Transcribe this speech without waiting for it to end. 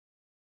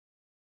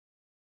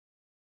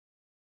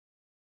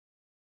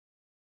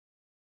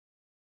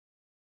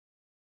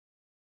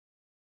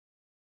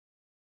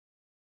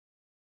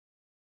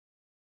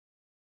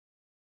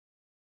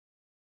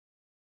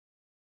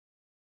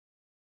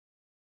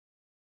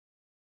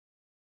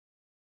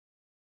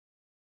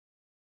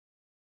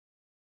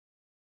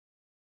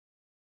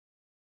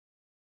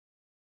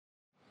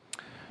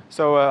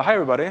Hi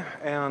everybody,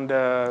 and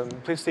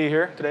pleased to see you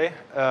here today.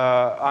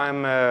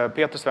 I'm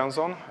Peter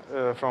Svensson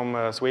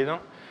from Sweden,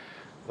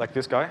 like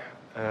this guy,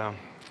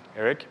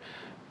 Eric.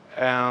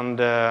 And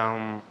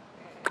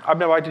I've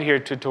been invited here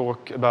to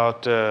talk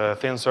about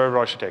thin server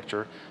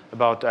architecture,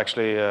 about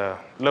actually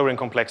lowering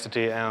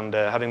complexity and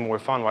having more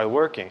fun while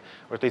working,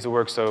 or at least it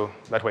works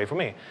that way for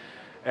me.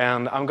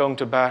 And I'm going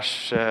to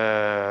bash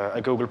a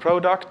Google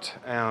product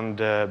and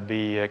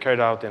be carried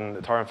out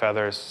in tar and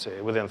feathers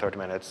within 30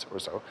 minutes or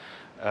so.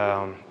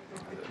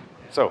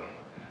 So,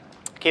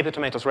 keep the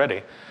tomatoes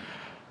ready.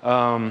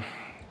 I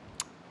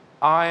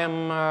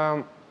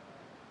am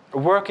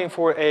working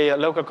for a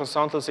local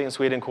consultancy in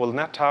Sweden called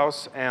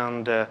NetHouse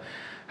and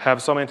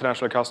have some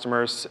international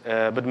customers,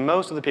 but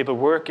most of the people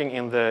working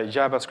in the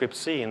JavaScript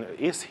scene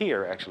is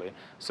here, actually.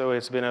 So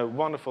it's been a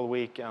wonderful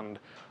week, and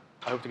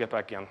I hope to get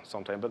back again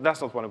sometime. But that's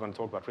not what I'm going to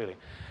talk about, really.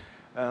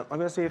 I'm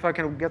going to see if I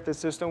can get this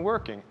system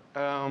working.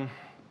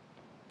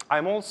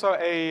 I'm also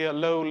a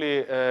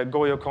lowly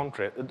Dojo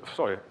contrib,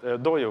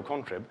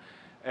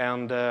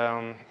 and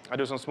I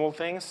do some small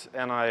things,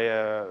 and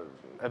I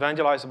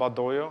evangelize about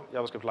Dojo,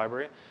 JavaScript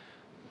library.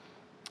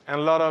 And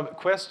a lot of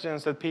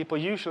questions that people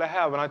usually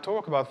have when I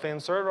talk about thin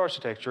server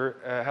architecture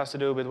has to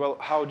do with, well,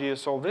 how do you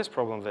solve this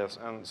problem, this,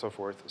 and so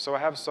forth. So I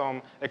have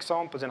some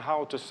examples in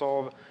how to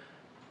solve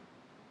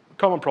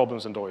common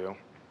problems in Dojo.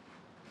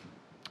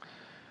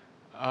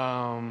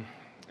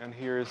 And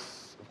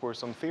here's, of course,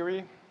 some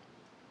theory.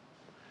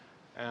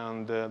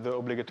 And the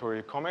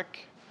obligatory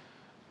comic.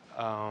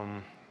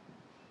 And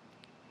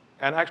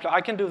actually,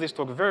 I can do this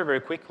talk very, very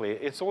quickly.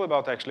 It's all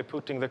about actually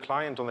putting the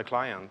client on the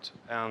client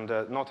and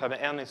not having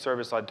any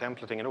server-side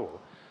templating at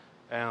all.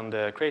 And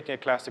creating a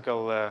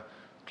classical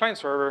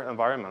client-server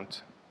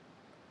environment.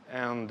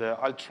 And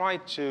I'll try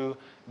to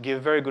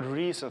give very good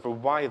reason for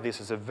why this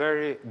is a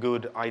very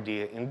good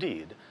idea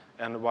indeed,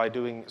 and why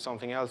doing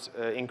something else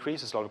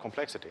increases a lot of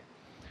complexity.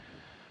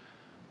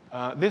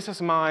 This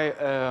is my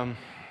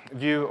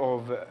view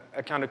of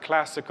a kind of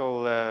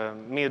classical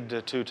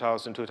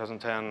mid-2000,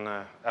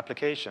 2010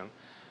 application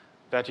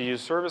that you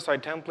use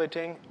server-side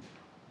templating.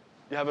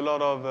 You have a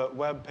lot of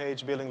web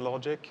page building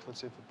logic.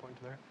 Let's see if we point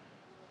there.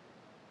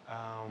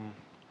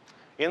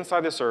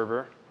 Inside the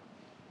server.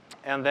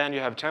 And then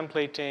you have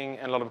templating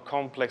and a lot of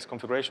complex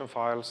configuration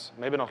files.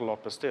 Maybe not a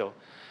lot, but still.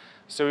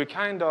 So you're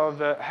kind of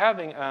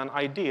having an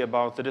idea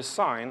about the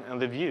design and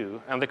the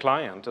view and the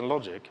client and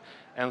logic,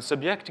 and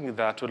subjecting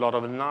that to a lot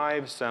of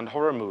knives and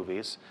horror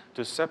movies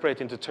to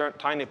separate into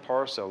tiny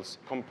parcels,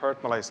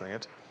 compartmentalizing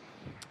it.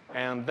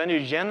 And then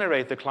you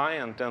generate the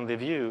client and the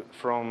view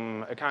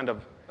from a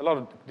lot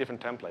of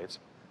different templates.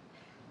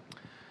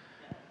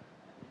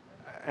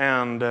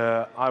 And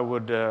I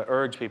would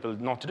urge people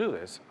not to do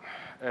this.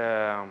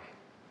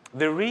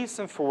 The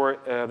reason for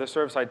the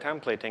server-side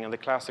templating and the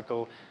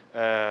classical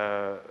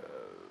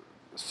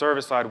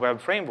server-side web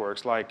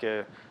frameworks like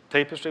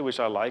Tapestry, which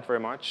I like very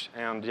much,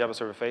 and Java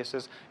Server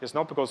Faces, is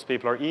not because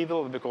people are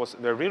evil, but because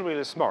they're really,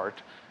 really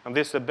smart. And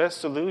this is the best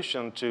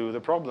solution to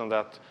the problem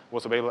that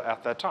was available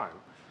at that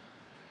time.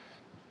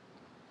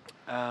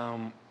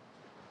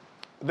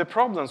 The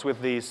problems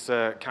with these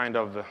kind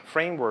of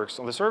frameworks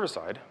on the server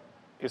side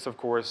is, of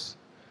course,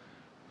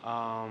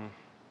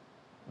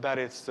 that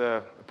it's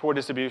poor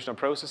distribution of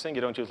processing.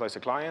 You don't utilize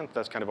the client.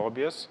 That's kind of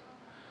obvious.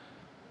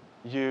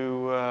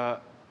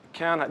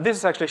 This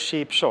is actually a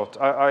cheap shot.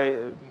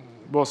 I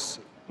was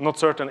not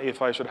certain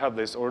if I should have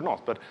this or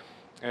not, but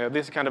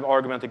this is kind of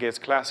argument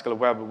against classical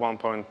Web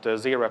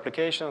 1.0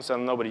 applications,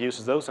 and nobody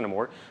uses those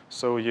anymore.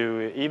 So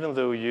even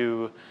though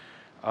you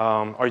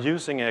are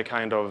using a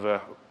kind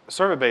of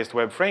server-based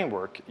web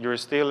framework, you're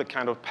still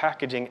kind of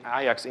packaging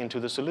Ajax into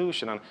the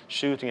solution and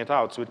shooting it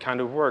out, so it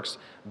kind of works,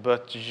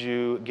 but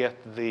you get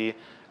the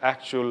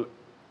actual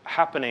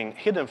happening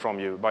hidden from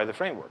you by the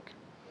framework.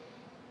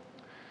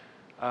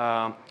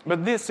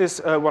 But this is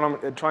what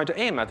I'm trying to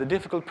aim at, a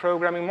difficult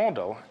programming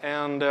model.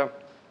 And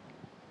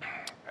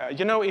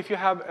if you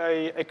have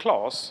a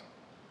class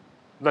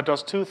that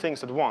does two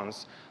things at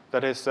once,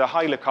 that is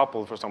highly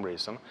coupled for some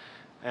reason,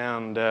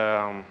 and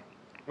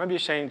maybe you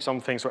change some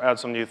things or add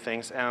some new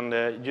things, and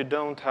you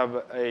don't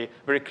have a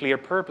very clear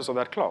purpose of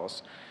that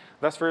class,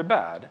 that's very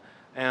bad.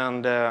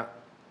 And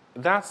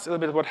that's a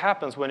little bit what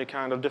happens when you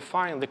kind of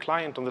define the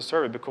client on the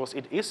server, because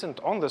it isn't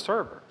on the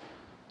server.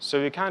 So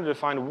you kind of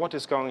define what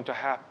is going to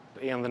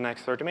happen in the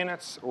next 30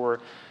 minutes, or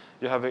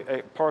you have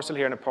a parcel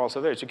here and a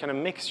parcel there. So you kind of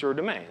mix your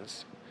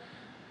domains.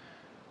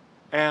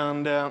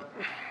 And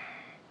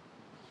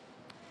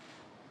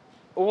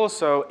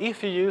also,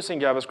 if you're using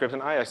JavaScript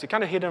and Ajax, it's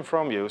kind of hidden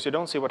from you, so you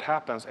don't see what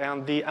happens.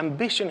 And the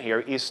ambition here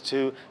is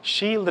to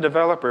shield the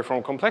developer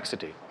from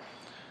complexity.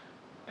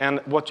 And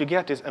what you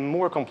get is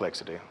more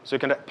complexity. So you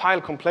can pile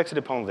complexity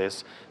upon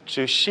this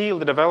to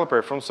shield the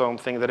developer from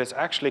something that is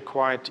actually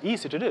quite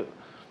easy to do.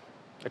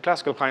 A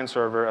classical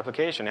client-server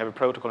application, you have a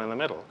protocol in the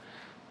middle.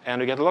 And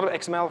you get a lot of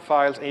XML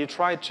files, and you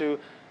try to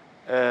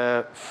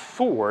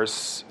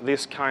force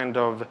this kind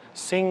of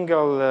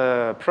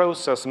single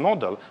process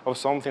model of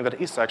something that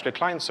is actually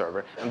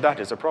client-server, and that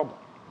is a problem.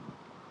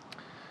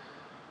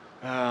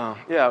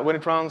 Yeah, when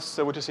it runs,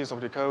 what you see is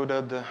already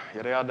coded,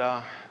 yada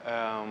yada.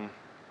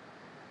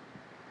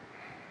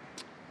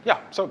 Yeah,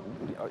 so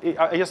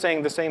I'm just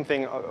saying the same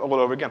thing all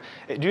over again.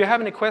 Do you have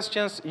any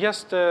questions?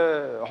 Just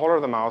holler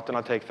them out, and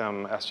I'll take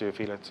them as you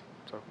feel it.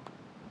 So,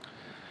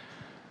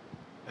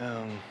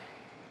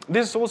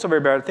 this is also a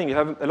very bad thing. You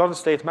have a lot of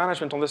state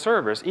management on the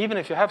servers. Even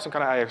if you have some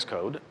kind of Ajax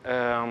code,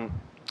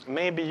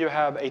 maybe you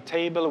have a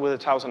table with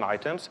 1,000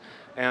 items,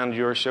 and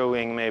you're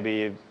showing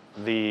maybe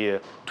the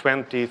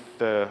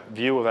 20th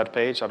view of that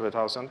page out of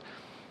 1,000.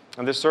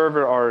 And the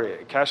server are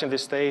caching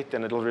this state,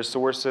 and little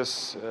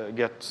resources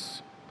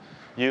get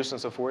used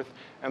and so forth.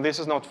 And this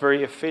is not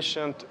very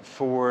efficient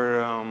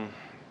for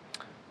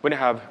when you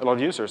have a lot of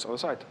users on the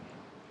site.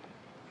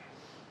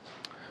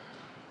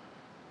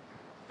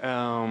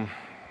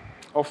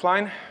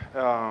 Offline,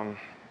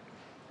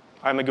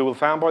 I'm a Google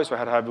fanboy, so I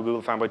had to have a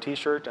Google fanboy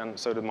t-shirt, and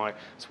so did my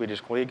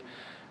Swedish colleague.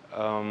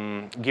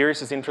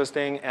 Gears is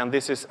interesting, and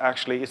this is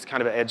actually, it's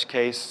kind of an edge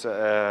case,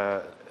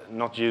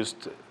 not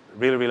used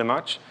really, really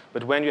much.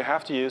 But when you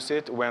have to use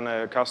it, when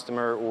a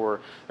customer or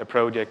a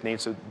project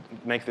needs to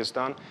make this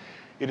done,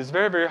 it is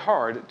very, very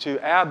hard to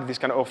add these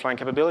kind of offline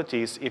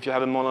capabilities if you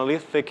have a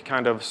monolithic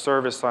kind of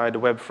server-side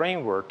web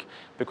framework,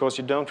 because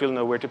you don't really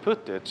know where to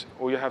put it,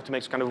 or you have to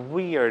make some kind of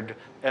weird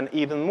and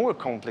even more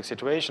complex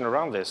situation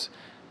around this,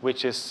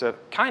 which is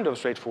kind of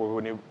straightforward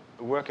when you're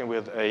working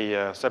with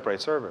a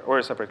separate server, or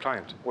a separate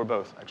client, or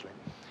both, actually.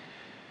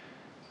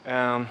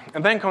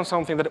 And then comes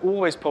something that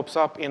always pops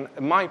up in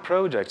my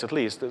projects, at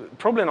least.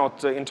 Probably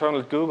not internal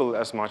at Google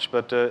as much,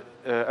 but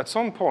at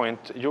some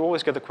point, you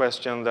always get the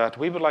question that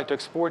we would like to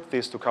export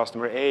this to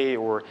customer A,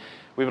 or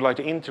we would like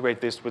to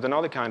integrate this with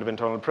another kind of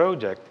internal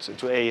project,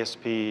 to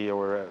ASP,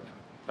 or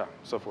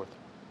so forth.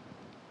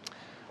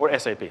 Or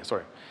SAP,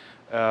 sorry.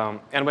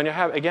 And when you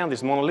have, again,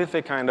 this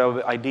monolithic kind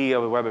of idea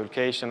of a web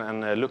application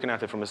and looking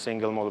at it from a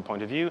single model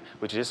point of view,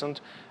 which it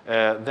isn't,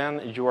 then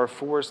you are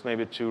forced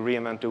maybe to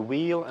reinvent the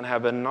wheel and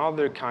have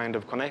another kind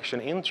of connection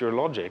into your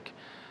logic.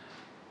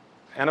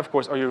 And of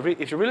course,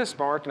 if you're really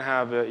smart and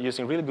have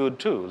using really good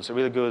tools,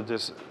 really good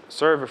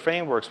server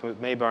frameworks which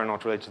maybe are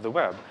not related to the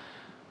web,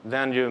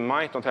 then you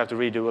might not have to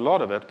redo a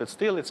lot of it, but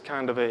still it's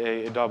kind of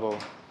a double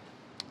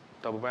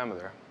whammy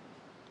there.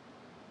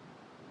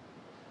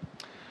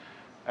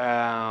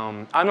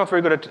 I'm not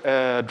very good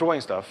at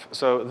drawing stuff,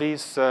 so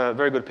these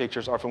very good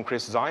pictures are from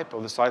Chris Zipe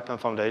of the Sitepan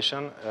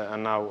Foundation,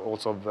 and now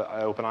also of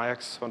the Open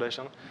Ajax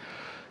Foundation.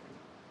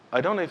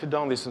 I don't know if you've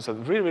done this, so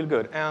really, really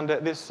good. And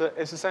this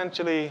is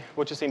essentially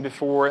what you've seen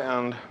before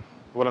and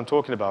what I'm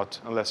talking about,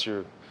 unless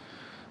you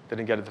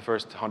didn't get it the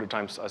first 100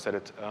 times I said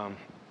it.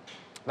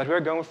 That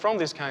we're going from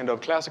this kind of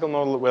classical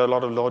model where a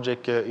lot of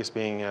logic is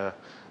being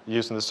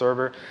used in the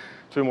server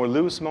to a more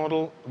loose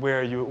model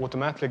where you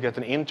automatically get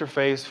an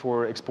interface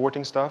for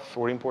exporting stuff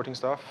or importing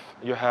stuff.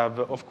 You have,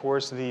 of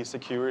course, the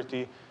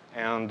security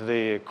and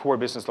the core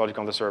business logic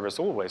on the server as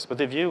always, but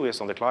the view is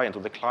on the client,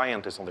 or the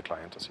client is on the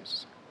client, as you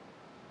say.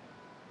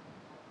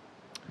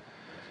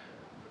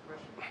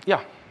 Yeah?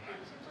 It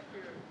seems like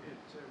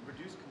to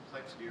reduce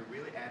complexity, you're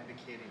really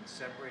advocating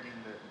separating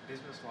the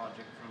business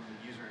logic from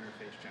the user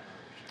interface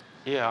generation.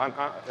 Yeah,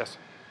 yes.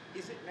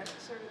 Is it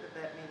necessary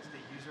that means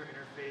the user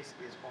interface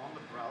is on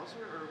the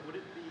browser, or would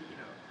it be,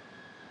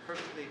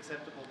 perfectly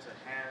acceptable to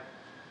have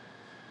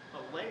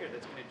a layer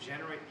that's going to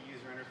generate the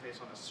user interface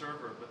on a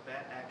server, but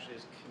that actually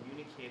is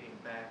communicating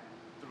back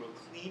through a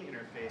clean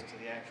interface to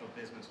the actual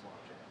business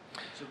logic?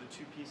 So the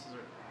two pieces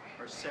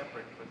are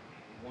separate, but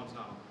one's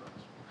not on the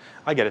browser.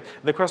 I get it.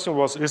 The question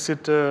was, is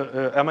it,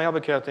 am I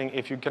advocating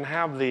if you can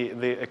have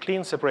a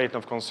clean separation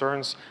of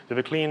concerns, you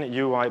have a clean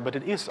UI, but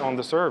it is on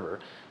the server,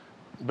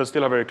 but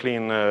still a very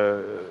clean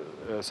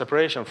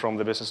separation from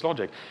the business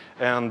logic?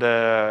 And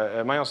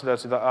my answer to that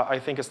is that I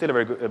think it's still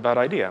a bad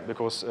idea,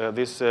 because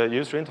this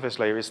user interface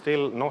layer is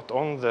still not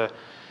on the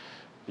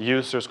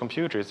user's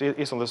computer. It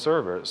is on the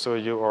server. So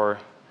you are,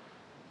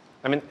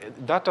 I mean,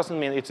 that doesn't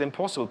mean it's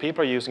impossible.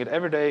 People are using it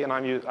every day, and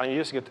I'm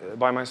using it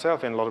by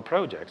myself in a lot of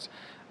projects.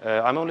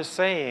 I'm only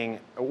saying,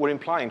 or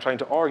implying, trying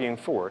to argue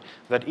for,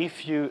 that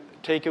if you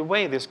take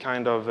away this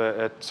kind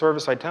of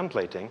server-side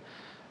templating,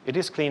 it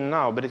is clean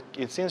now, but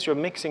since you're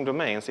mixing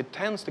domains, it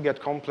tends to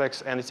get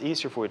complex, and it's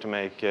easier for you to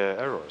make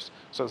errors.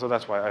 So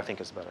that's why I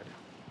think it's a bad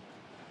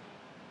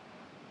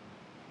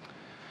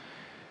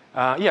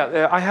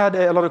idea. I had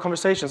a lot of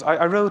conversations.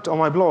 I wrote on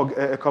my blog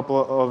a couple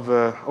of,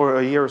 or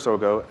a year or so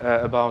ago,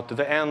 about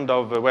the end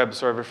of web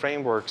server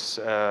frameworks,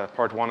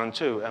 part 1 and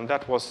 2, and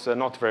that was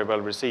not very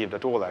well received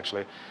at all,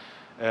 actually.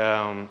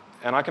 And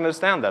I can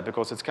understand that,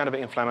 because it's kind of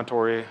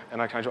inflammatory, and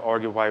I kind of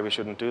argue why we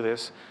shouldn't do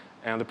this.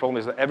 And the problem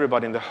is that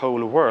everybody in the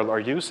whole world are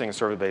using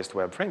server-based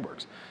web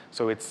frameworks.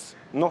 So it's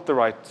not the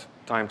right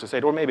time to say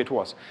it, or maybe it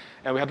was.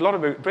 And we had a lot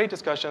of great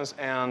discussions,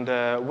 and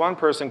one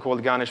person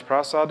called Ganesh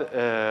Prasad,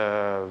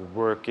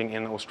 working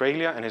in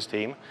Australia, and his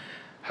team,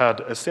 had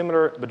a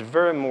similar but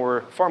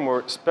far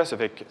more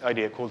specific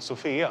idea called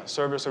SOFIA,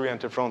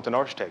 Service-Oriented Front-End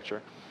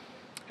Architecture,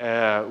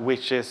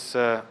 which is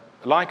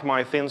like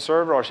my thin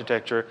server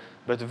architecture,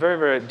 but very,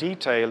 very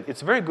detailed.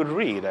 It's a very good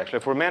read, actually,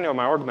 for many of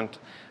my argument.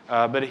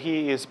 But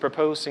he is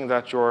proposing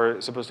that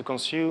you're supposed to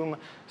consume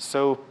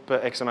SOAP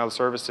XML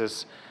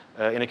services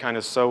in a kind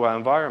of SOA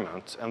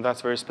environment, and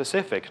that's very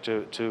specific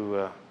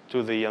to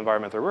the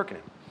environment they're working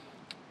in.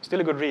 Still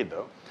a good read,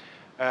 though.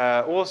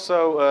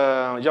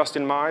 Also,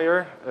 Justin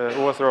Meyer,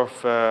 author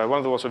of one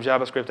of the authors of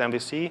JavaScript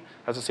MVC,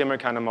 has a similar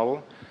kind of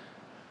model.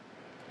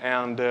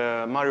 And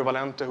Mario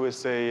Valente, who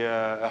is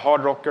a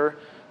hard rocker,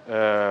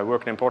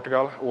 working in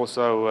Portugal,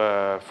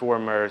 also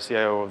former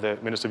CIO of the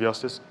Ministry of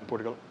Justice in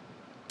Portugal.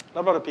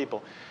 A lot of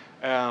people.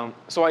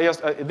 So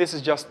this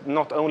is just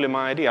not only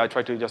my idea, I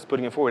try to just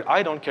putting it forward.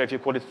 I don't care if you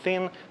call it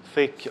thin,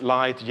 thick,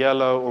 light,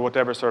 yellow, or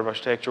whatever server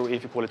architecture, or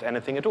if you call it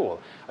anything at all.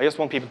 I just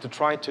want people to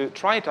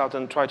try it out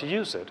and try to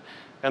use it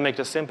and make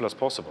it as simple as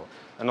possible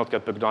and not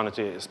get bogged down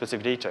into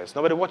specific details.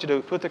 No matter what you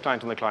do, put the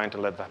client on the client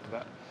and let that be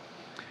that.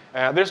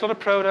 There's a lot of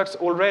products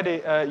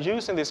already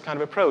using this kind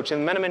of approach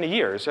in many, many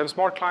years. You have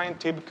Smart Client,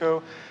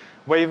 Tibco,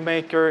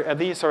 WaveMaker, and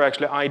these are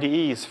actually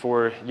IDEs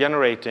for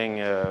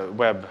generating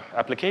web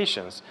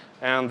applications.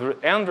 And the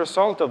end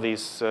result of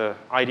these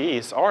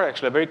IDEs are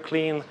actually a very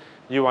clean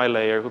UI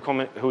layer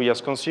who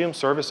just consumes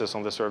services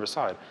on the server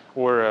side,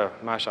 or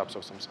mashups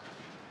of some sort.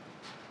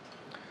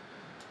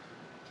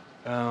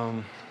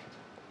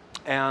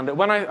 And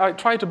when I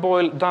try to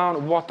boil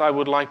down what I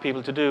would like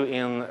people to do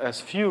in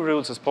as few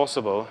rules as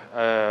possible,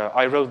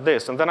 I wrote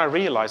this, and then I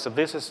realized that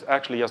this is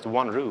actually just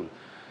one rule.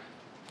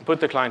 Put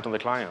the client on the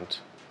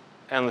client,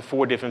 and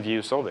 4 different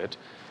views of it.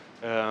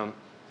 And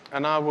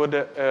I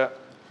would,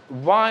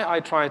 why I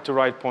tried to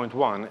write point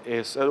 1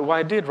 is, why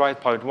I did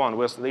write point 1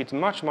 was that it's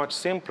much, much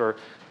simpler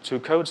to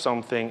code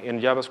something in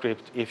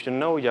JavaScript if you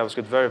know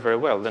JavaScript very, very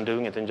well than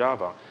doing it in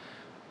Java.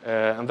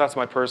 And that's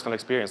my personal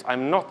experience.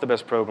 I'm not the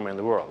best programmer in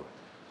the world.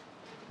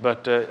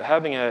 But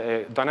having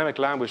a dynamic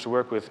language to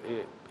work with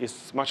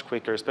is much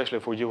quicker, especially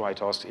for UI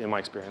tasks, in my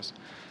experience.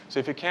 So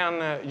if you can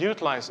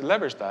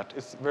leverage that,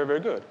 it's very,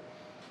 very good.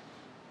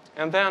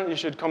 And then you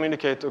should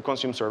communicate or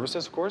consume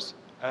services, of course.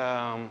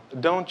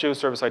 Don't use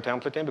server-side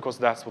templating, because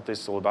that's what this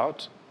is all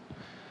about.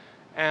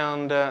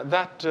 And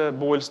that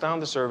boils down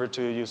the server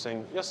to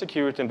using just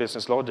security and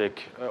business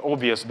logic.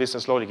 Obvious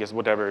business logic is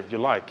whatever you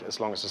like, as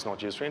long as it's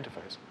not user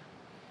interface.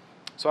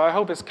 So I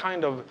hope it's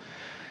kind of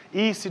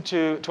easy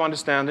to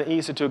understand, and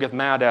easy to get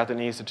mad at, and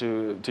easy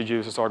to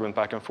use this argument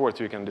back and forth.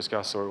 You can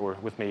discuss or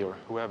with me or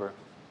whoever.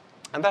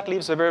 And that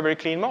leaves a very, very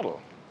clean model,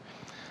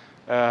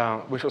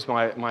 which was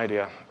my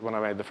idea when I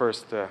made the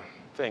first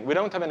thing. We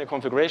don't have any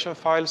configuration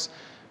files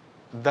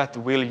that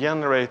will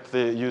generate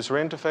the user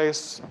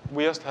interface.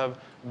 We just have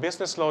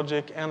business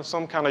logic and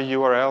some kind of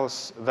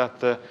URLs that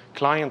the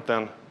client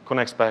then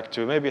connects back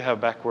to. Maybe have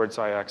backwards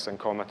Ajax and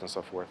comment and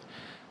so forth.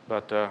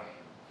 But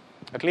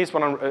at least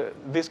when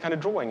this kind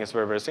of drawing is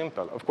very, very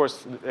simple. Of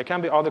course, there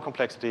can be other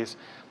complexities,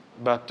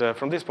 but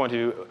from this point of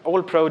view,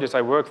 all projects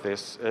I work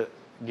this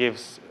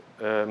gives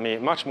me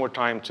much more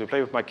time to play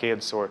with my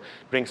kids or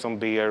drink some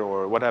beer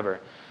or whatever,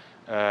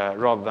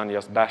 rather than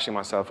just bashing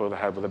myself over the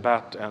head with a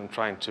bat and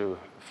trying to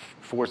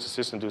force the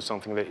system to do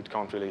something that it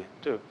can't really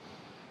do.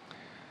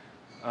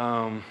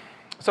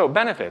 So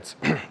benefits.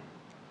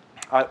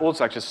 I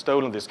also actually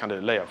stolen this kind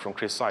of layout from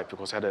Chris Sipe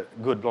because he had a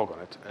good blog on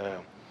it.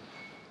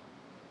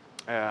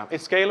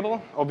 It's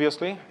scalable,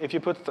 obviously. If you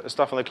put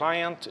stuff on the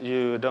client,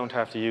 you don't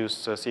have to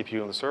use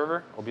CPU on the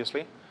server,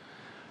 obviously.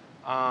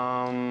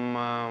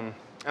 And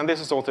this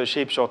is also a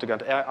cheap shot to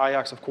get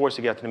Ajax. Of course,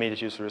 you get an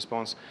immediate user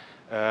response.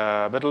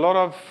 But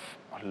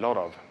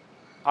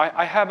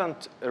I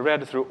haven't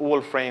read through all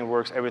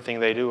frameworks, everything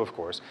they do, of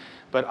course.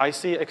 But I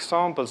see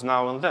examples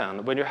now and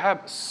then when you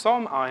have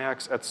some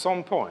Ajax at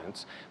some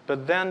points,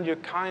 but then you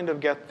kind of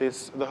get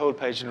the whole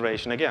page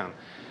generation again.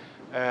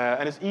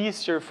 And it's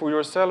easier for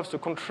yourselves to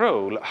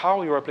control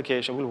how your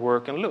application will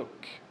work and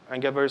look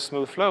and get very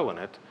smooth flow in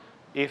it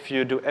if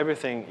you do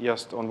everything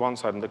just on one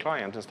side of the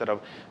client instead of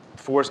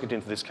forcing it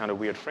into this kind of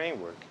weird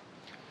framework.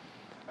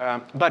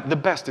 But the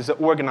best is the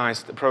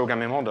organized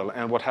programming model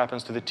and what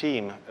happens to the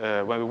team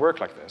when we work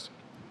like this.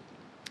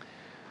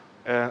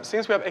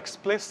 Since we have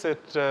explicit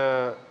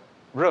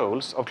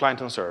roles of client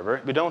and server,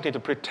 we don't need to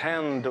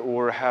pretend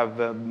or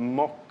have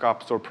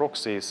mock-ups or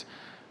proxies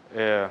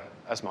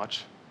as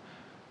much.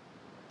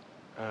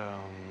 Et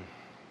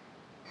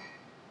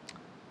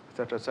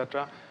cetera, et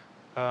cetera.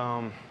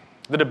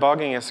 The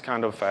debugging is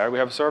kind of fair. We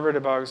have server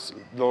debugs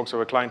logs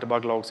or client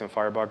debug logs in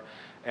Firebug,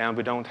 and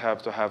we don't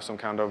have to have some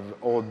kind of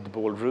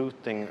oddball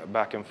routing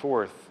back and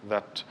forth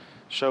that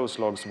shows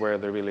logs where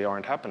they really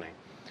aren't happening.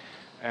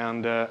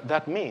 And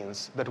that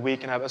means that we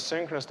can have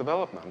asynchronous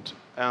development.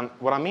 And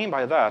what I mean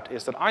by that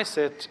is that I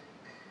sit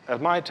at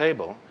my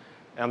table,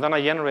 and then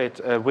I generate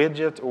a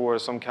widget or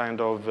some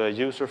kind of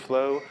user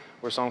flow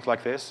or something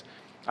like this.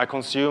 I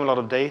consume a lot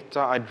of data,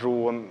 I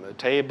draw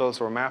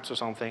tables or maps or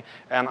something,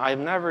 and I've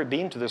never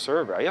been to the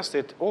server. I just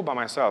sit all by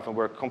myself and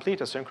work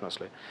completely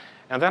asynchronously.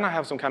 And then I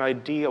have some kind of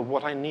idea of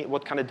what I need,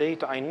 what kind of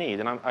data I need,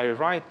 and I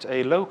write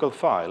a local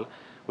file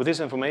with this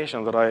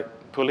information that I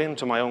pull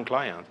into my own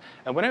client.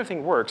 And when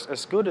everything works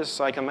as good as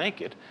I can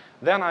make it,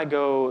 then I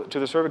go to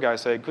the server guy and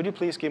say, could you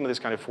please give me this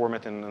kind of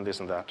format and this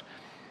and that?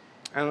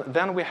 And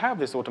then we have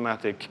this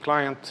automatic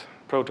client,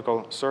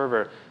 protocol,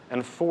 server,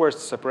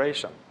 enforced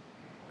separation.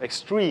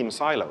 Extreme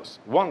silos.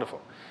 Wonderful.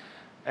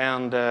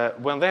 And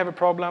when they have a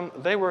problem,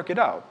 they work it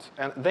out.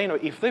 And they know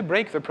if they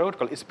break the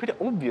protocol, it's pretty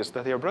obvious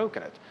that they are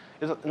broken it.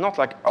 It's not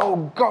like,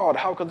 oh, God,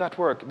 how could that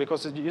work?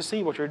 Because you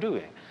see what you're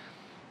doing.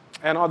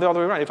 And the other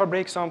way around, if I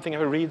break something,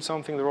 if I read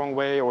something the wrong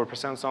way or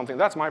present something,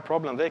 that's my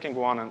problem. They can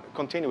go on and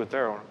continue with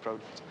their own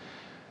projects.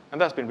 And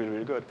that's been really,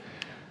 really good.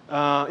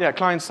 Yeah,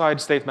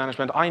 client-side state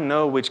management. I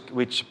know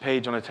which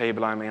page on a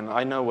table I'm in.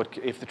 I know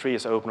if the tree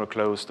is open or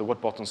closed, what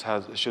buttons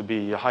should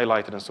be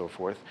highlighted and so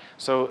forth.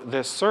 So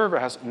the server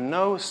has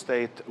no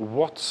state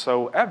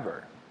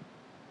whatsoever.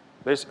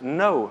 There's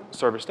no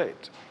server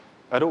state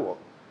at all,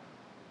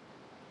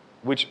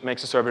 which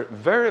makes the server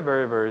very,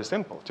 very, very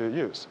simple to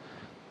use.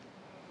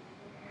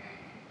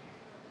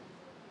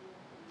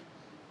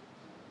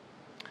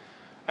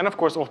 And of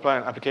course,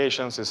 offline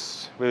applications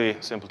is really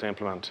simple to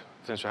implement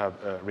since you have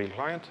a real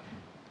client.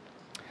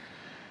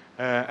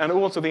 And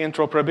also the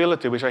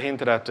interoperability, which I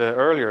hinted at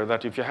earlier,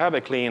 that if you have a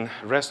clean,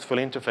 RESTful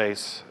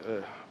interface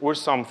or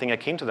something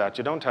akin to that,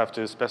 you don't have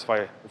to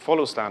specify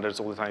follow standards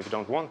all the time if you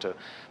don't want to.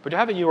 But you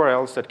have a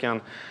URLs that can,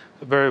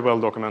 very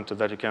well documented,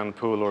 that you can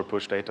pull or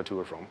push data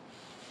to or from.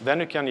 Then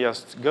you can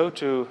just go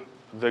to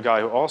the guy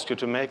who asked you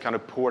to make kind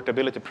of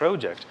portability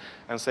project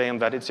and saying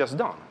that it's just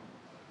done.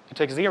 It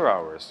takes 0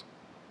 hours.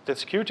 The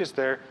security is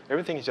there.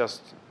 Everything is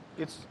just,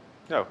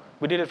 no,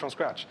 we did it from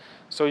scratch.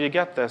 So you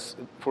get this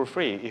for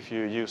free if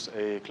you use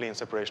a clean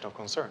separation of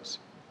concerns.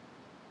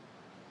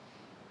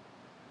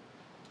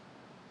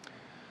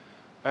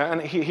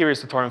 And here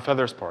is the tar and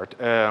feathers part.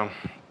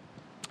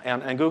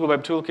 And Google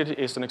Web Toolkit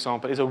is an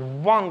example. It's a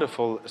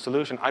wonderful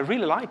solution. I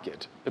really like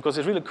it because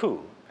it's really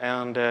cool.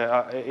 And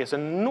it's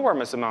an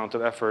enormous amount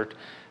of effort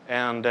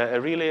and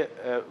a really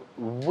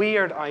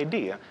weird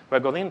idea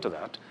where I got into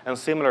that and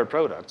similar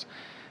products.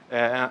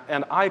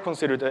 And I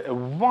consider it a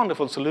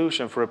wonderful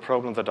solution for a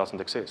problem that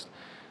doesn't exist.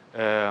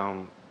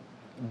 And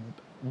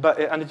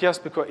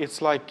just because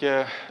it's like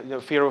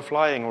fear of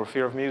flying or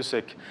fear of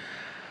music,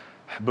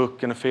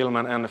 book and a film,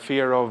 and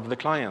fear of the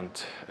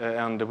client.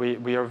 And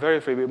we are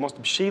very free. We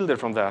must be shielded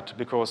from that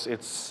because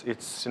it's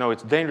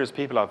dangerous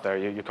people out there.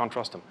 You can't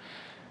trust them.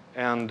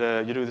 And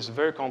you do this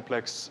very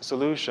complex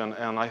solution.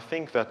 And I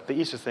think that the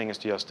easiest thing is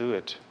to just do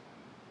it.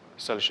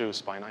 Sell shoes,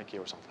 buy Nike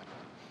or something.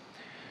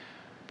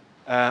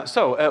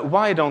 So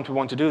why don't we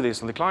want to do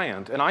this on the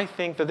client? And I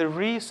think that the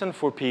reason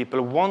for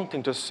people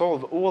wanting to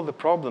solve all the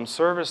problems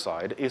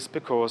server-side is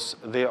because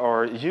they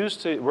are used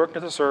to working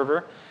at the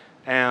server,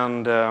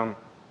 and the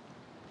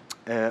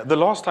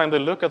last time they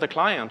looked at the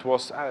client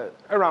was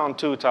around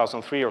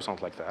 2003 or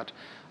something like that.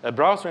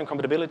 Browser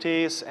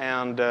incompatibilities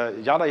and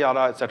yada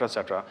yada, et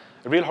cetera,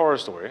 a real horror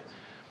story.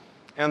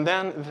 And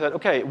then they said,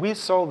 OK, we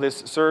solved this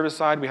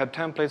server-side. We had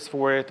templates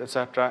for it, et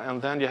cetera.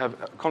 And then you have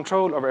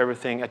control over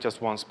everything at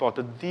just one spot.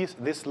 But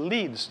this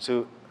leads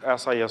to,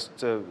 as I just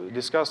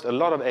discussed, a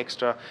lot of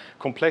extra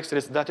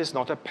complexities that is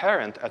not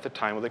apparent at the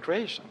time of the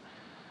creation.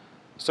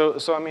 So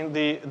I mean,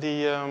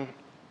 the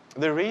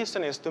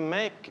reason is to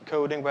make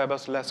coding web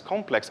apps less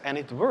complex, and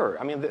it were.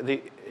 I mean,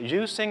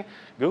 using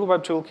Google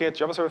Web Toolkit,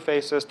 Java Server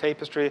Faces,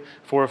 Tapestry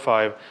 4 or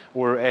 5,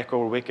 or Echo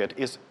or Wicket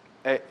is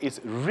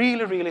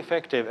really, really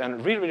effective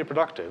and really, really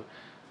productive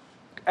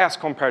as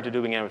compared to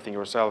doing everything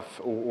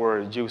yourself or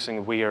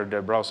using weird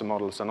browser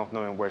models and not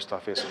knowing where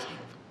stuff is and so forth.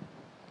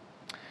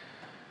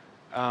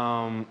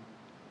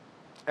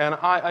 And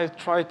I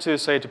try to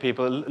say to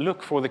people,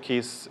 look for the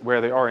keys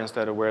where they are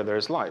instead of where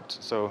there's light.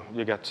 So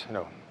you get,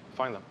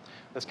 find them.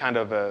 That's kind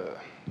of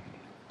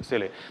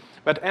silly.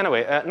 But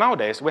anyway,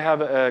 nowadays we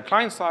have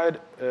client-side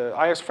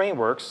Ajax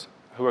frameworks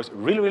who works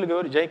really, really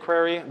good,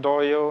 jQuery,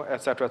 Dojo,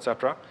 et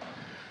cetera.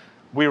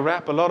 We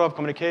wrap a lot of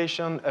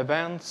communication,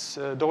 events.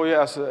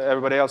 Dojo, as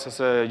everybody else,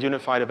 has a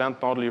unified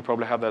event model. You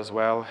probably have that as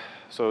well.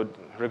 So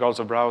regardless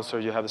of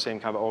browser, you have the same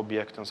kind of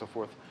object and so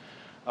forth.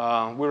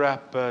 We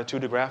wrap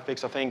 2D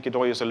graphics. I think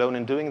Dojo is alone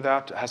in doing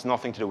that. It has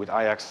nothing to do with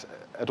Ajax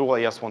at all.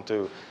 I just want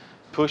to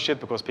push it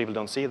because people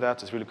don't see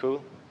that. It's really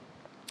cool.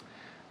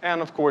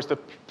 And of course, the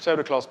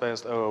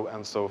pseudo-class-based O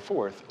and so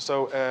forth.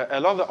 So a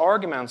lot of the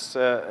arguments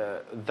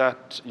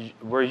that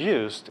were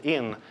used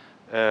in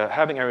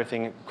having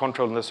everything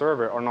controlled in the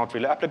server are not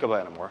really applicable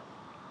anymore.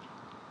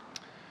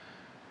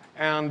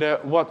 And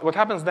what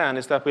happens then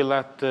is that we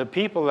let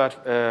people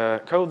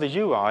that code the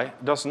UI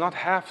does not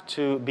have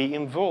to be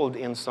involved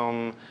in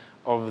some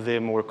of the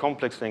more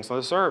complex things on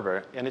the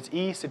server. And it's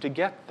easy to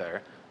get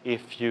there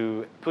if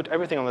you put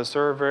everything on the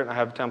server and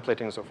have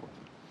templating and so forth.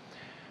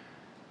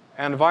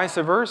 And vice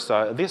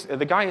versa.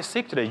 The guy is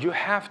sick today. You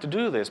have to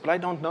do this. But I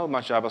don't know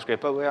much JavaScript.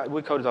 But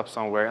we code it up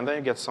somewhere. And then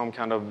you get some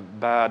kind of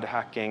bad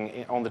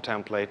hacking on the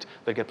template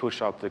that get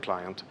pushed out to the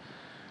client.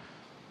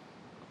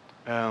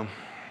 And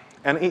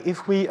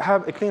if we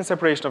have a clean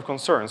separation of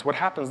concerns, what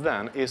happens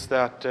then is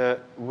that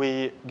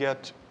we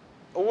get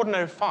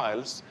ordinary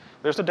files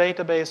There's no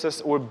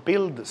databases or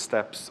build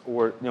steps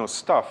or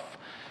stuff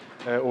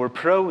or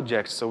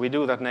projects. So we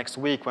do that next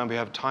week when we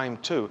have time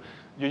too.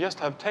 You just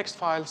have text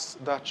files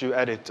that you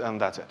edit,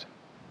 and that's it.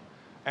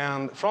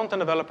 And front-end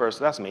developers,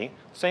 that's me,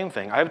 same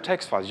thing. I have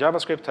text files,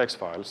 JavaScript text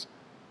files,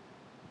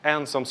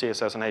 and some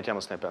CSS and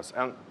HTML snippets.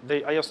 And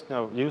I just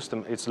use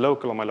them. It's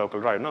local on my local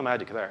drive, no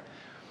magic there.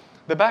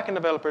 The backend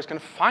developers can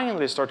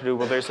finally start to do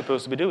what they're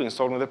supposed to be doing,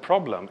 solving the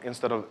problem,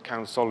 instead of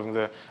kind of solving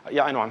the,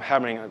 yeah, I know, I'm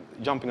hammering,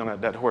 jumping on a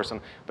dead horse.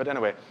 But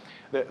anyway,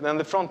 then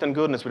the front-end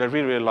goodness, what I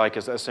really, really like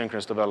is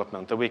asynchronous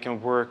development, that we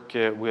can work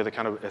with a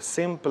kind of a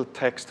simple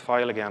text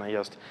file again and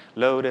just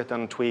load it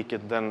and tweak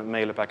it, then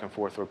mail it back and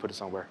forth or put it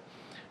somewhere.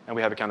 And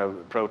we have a kind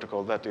of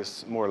protocol that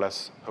is more or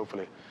less,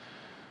 hopefully,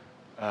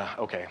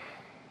 okay.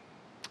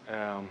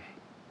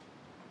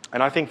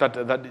 And I think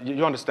that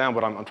you understand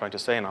what I'm trying to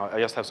say now. I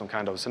just have some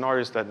kind of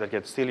scenarios that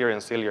get sillier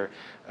and sillier.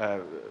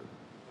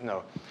 And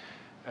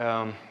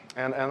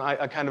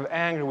I kind of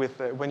angry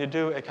with when you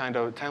do a kind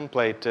of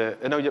template.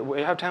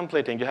 You have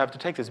templating. You have to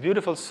take this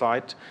beautiful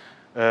site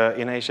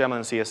in HTML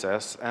and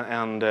CSS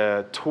and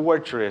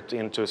torture it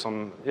into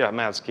some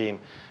mad scheme.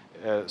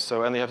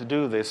 And you have to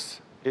do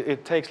this.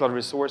 It takes a lot of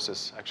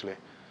resources, actually.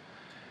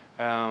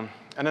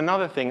 And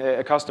another thing,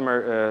 a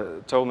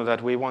customer told me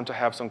that we want to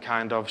have some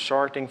kind of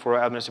charting for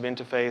our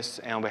administrative interface,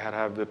 and we had to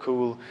have the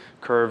cool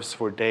curves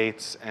for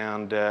dates.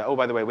 And oh,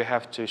 by the way, we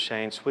have to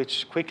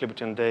switch quickly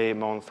between day,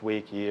 month,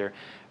 week, year,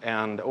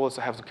 and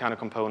also have some kind of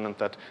component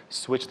that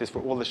switch this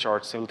for all the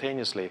charts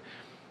simultaneously.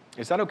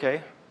 Is that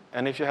okay?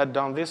 And if you had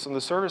done this on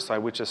the server side,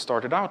 which I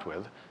started out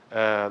with,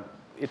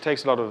 it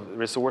takes a lot of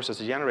resources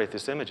to generate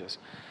these images,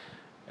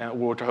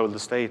 or to hold the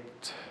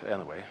state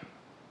anyway.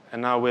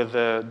 And now with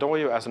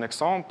Dojo as an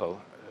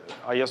example,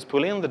 I just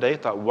pull in the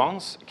data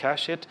once,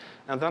 cache it,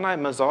 and then I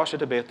massage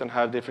it a bit and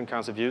have different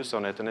kinds of views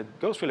on it, and it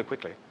goes really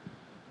quickly.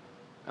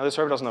 And the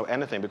server doesn't know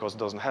anything because it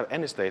doesn't have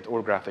any state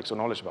or graphics or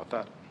knowledge about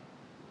that.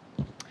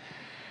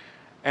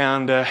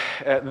 And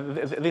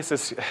this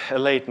is a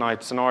late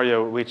night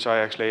scenario, which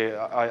I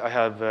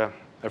have a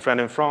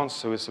friend in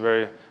France who is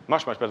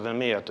much better than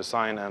me at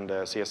design and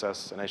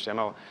CSS and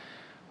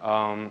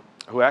HTML,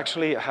 who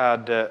actually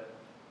had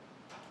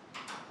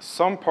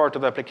some part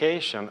of the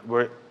application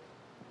where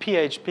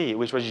PHP,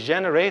 which was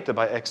generated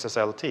by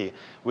XSLT,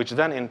 which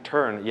then in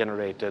turn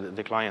generated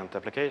the client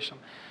application.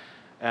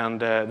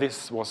 And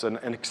this was an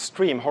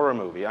extreme horror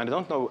movie. I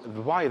don't know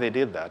why they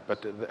did that,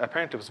 but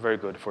apparently it was very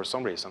good for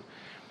some reason.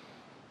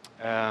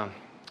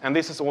 And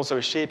this is also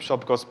a cheap shot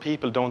because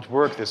people don't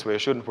work this way,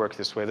 shouldn't work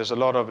this way. There's a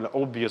lot of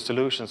obvious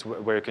solutions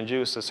where you can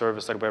use a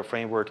service-side web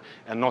framework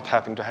and not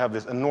having to have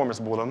this enormous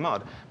ball of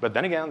mud. But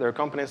then again, there are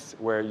companies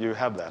where you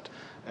have that.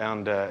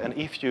 And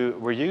if you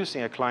were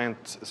using a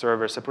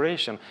client-server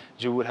separation,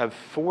 you would have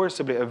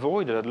forcibly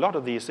avoided a lot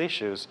of these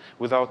issues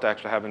without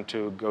actually having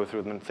to go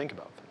through them and think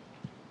about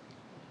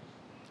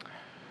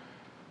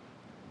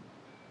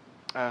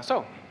them.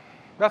 So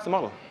that's the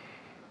model.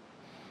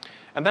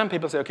 And then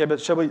people say, okay, but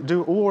shall we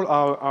do all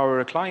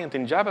our client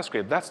in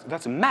JavaScript?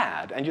 That's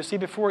mad. And you see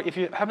before, if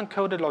you haven't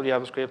coded a lot of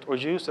JavaScript or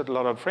used a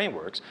lot of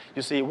frameworks,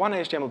 you see one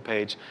HTML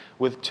page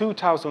with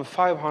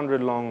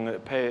 2,500 long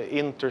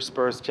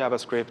interspersed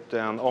JavaScript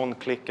and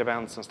on-click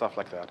events and stuff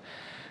like that.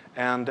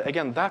 And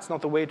again, that's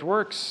not the way it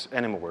works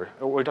anymore,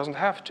 or it doesn't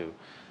have to.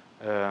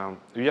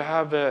 You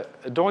have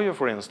Dojo,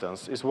 for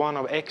instance, is one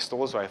of X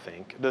also, I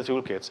think, the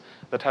toolkits,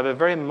 that have a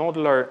very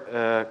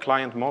modular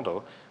client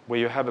model where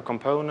you have a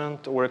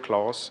component or a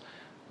class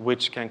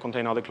which can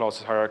contain other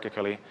classes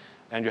hierarchically,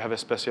 and you have a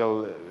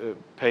special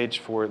page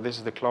for this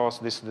is the class,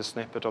 this is the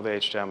snippet of the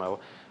HTML,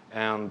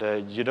 and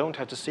you don't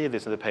have to see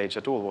this in the page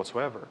at all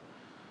whatsoever.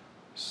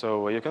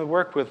 So you can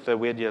work with the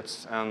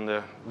widgets,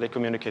 and they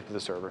communicate to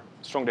the server.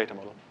 Strong data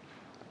model.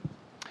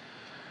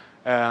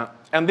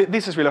 And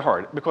this is really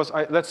hard, because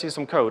let's see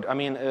some code. I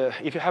mean,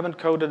 if you haven't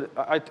coded,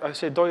 I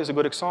say Dojo is a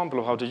good example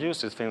of how to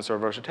use this thin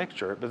server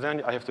architecture, but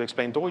then I have to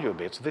explain Dojo a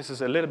bit. So this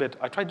is a little bit,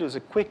 I try to do this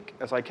as quick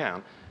as I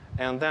can.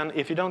 And then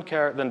if you don't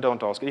care, then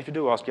don't ask. If you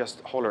do ask,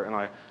 just holler, and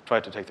I try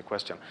to take the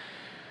question.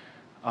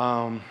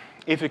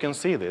 If you can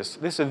see this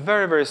is a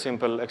very, very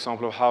simple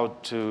example of how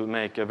to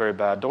make a very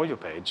bad Dojo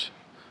page.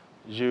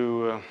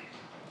 You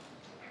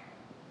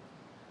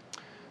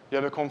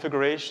have a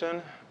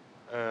configuration.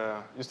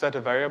 You set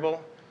a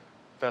variable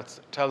that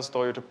tells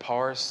Dojo to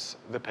parse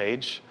the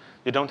page.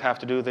 You don't have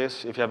to do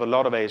this. If you have a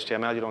lot of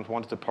HTML, you don't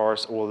want it to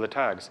parse all the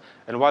tags.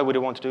 And why would you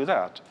want to do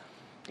that?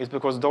 It's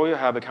because Dojo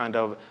have a kind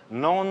of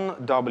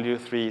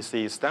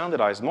non-W3C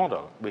standardized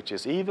model, which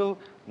is evil.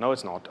 No,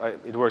 it's not.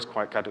 It works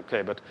quite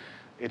okay, but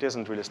it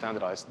isn't really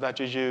standardized. That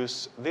you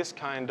use this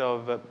kind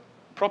of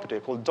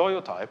property called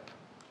Dojo type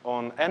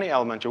on any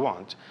element you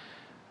want,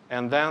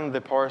 and then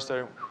the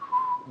parser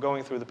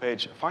going through the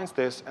page finds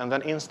this and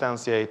then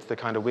instantiates the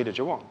kind of widget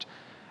you want.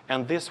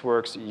 And this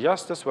works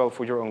just as well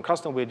for your own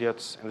custom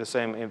widgets in the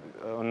same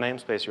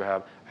namespace you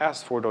have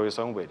as for Dojo's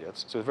own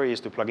widgets. So it's very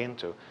easy to plug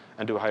into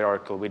and do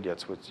hierarchical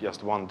widgets with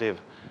just one div,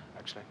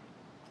 actually.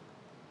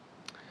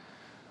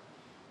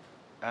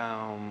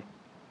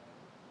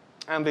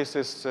 And this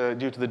is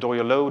due to the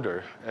Dojo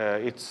loader.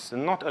 It's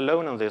not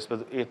alone on this,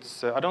 but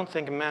it's, I don't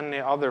think many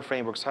other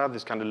frameworks have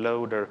this kind of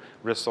loader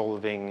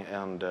resolving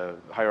and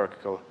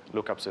hierarchical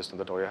lookup system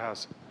that Dojo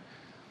has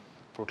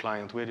for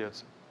client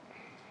widgets.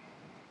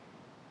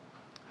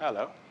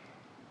 Hello.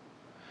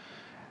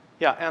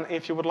 Yeah, and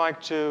if you would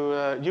like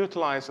to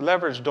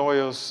leverage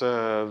Dojo's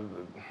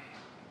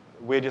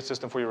widget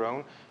system for your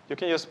own, you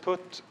can just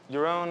put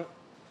your own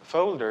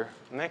folder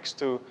next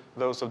to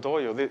those of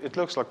Dojo. It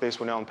looks like this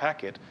when you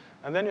unpack it.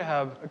 And then you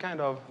have a kind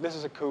of, this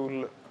is a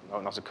cool, no,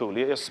 not so cool,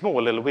 a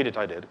small little widget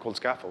I did called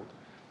scaffold.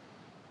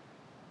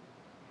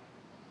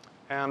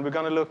 And we're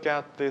going to look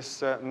at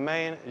this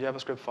main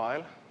JavaScript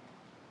file.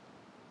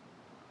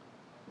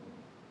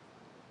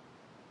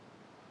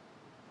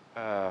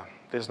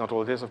 This is not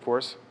all it is, of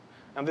course.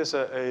 And this is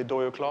a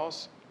Dojo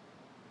class,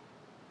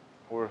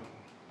 or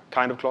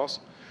kind of class.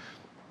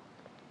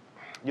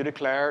 You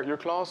declare your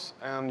class,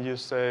 and you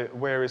say,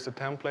 where is the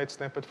template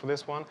snippet for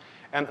this one?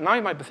 And now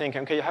you might be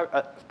thinking, okay, you have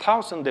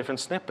 1,000 different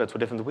snippets for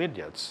different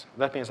widgets.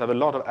 That means I have a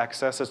lot of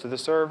accesses to the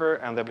server,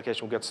 and the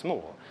application will get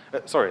slow.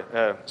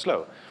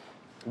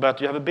 But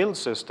you have a build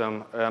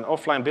system, an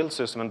offline build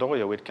system in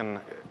Dojo, which can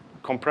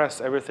compress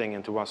everything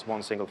into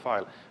one single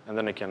file, and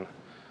then it can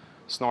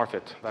snarf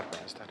it that way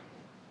instead.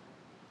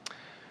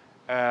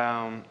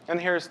 And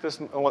here's this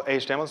all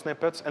HTML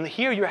snippets. And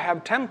here you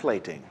have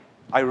templating.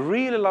 I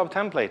really love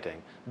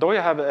templating.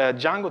 Dojo have a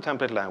Django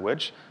template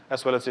language,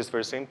 as well as this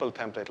very simple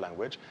template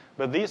language.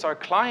 But these are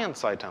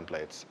client-side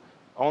templates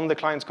on the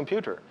client's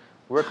computer,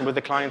 working with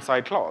the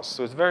client-side class.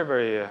 So it's very,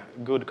 very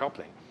good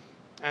coupling.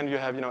 And you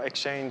have,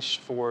 exchange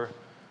for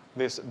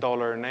this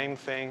 $name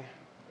thing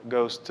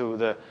goes to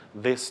the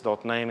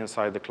this.name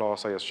inside the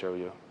class I just showed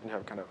you. And you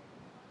have kind of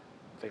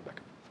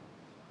feedback.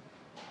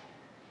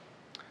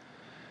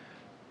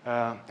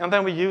 And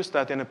then we use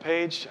that in a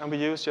page, and we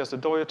use just a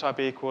Dojo type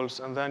equals,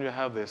 and then you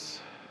have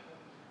this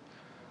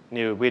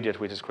new widget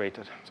which is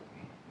created. So,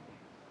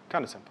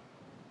 kind of simple.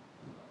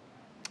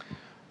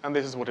 And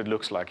this is what it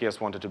looks like. I just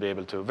wanted to be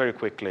able to very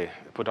quickly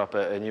put up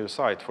a new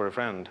site for a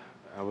friend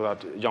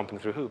without jumping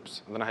through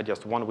hoops. And then I had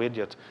just one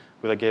widget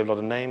where I gave a lot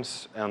of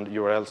names and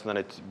URLs, and then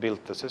it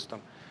built the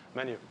system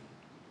menu.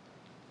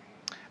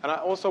 And I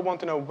also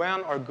want to know,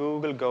 when are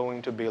Google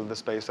going to build the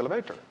space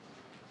elevator?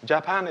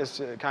 Japan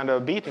is kind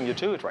of beating you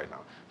to it right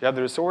now. You have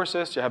the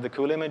resources, you have the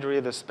cool imagery,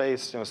 the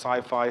space,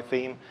 sci-fi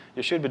theme.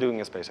 You should be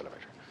doing a space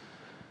elevator.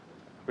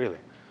 Really.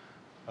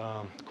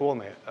 Call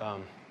me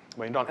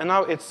when you're done. And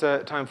now it's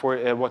time for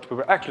what we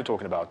were actually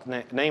talking about,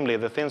 namely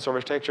the thin server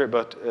architecture,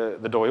 but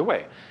the Dojo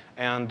way.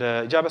 And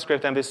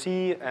JavaScript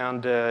MVC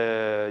and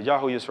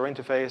Yahoo user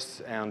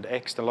interface and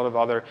X and a lot of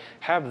other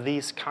have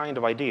these kind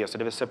of ideas. So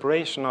they have a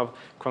separation of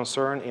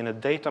concern in a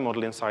data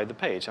model inside the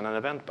page and an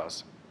event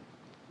bus.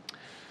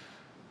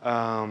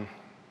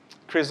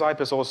 Chris Ipe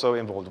is also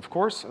involved, of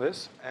course, in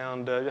this.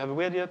 And you have a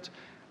widget,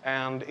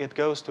 and it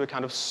goes to a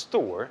kind of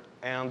store.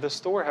 And the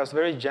store has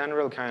very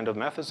general kind of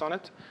methods on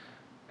it.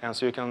 And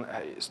so you can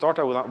start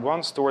out with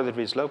one store that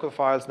reads local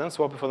files, then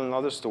swap it for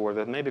another store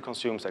that maybe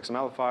consumes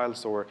XML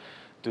files or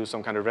do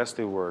some kind of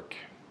restive work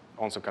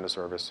on some kind of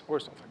service or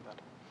something like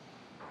that.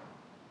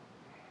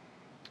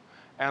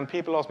 And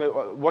people ask me,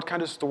 what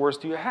kind of stores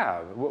do you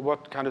have?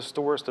 What kind of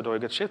stores do I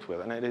get shipped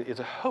with? And it's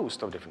a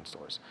host of different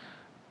stores.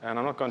 And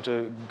I'm not going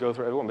to go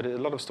through everyone, but a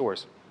lot of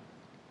stores.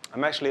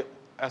 I'm actually,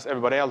 as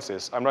everybody else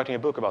is, I'm writing a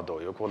book about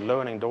Dojo called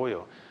Learning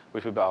Dojo,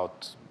 which will be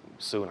out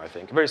soon, I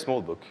think. A very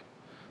small book.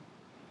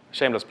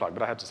 Shameless plug,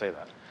 but I had to say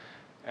that.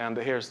 And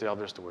here's the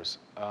other stores.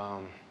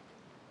 And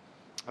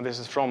this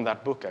is from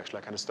that book, actually.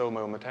 I kind of stole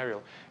my own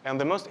material. And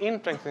the most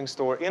interesting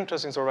store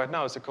right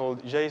now is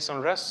called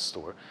JSON REST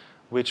store,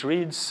 which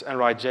reads and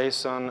writes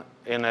JSON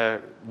in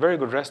a very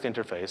good REST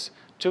interface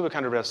to a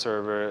kind of REST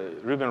server,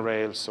 Ruby on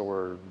Rails,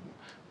 or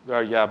there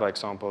are Java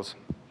examples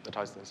that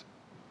has this.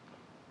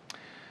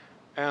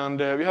 And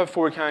we have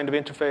four kind of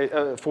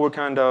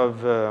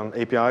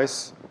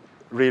APIs: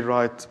 read,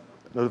 write,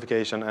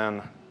 notification,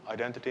 and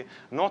identity.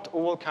 Not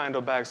all kind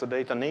of bags of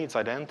data needs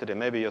identity.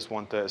 Maybe you just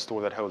want a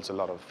store that holds a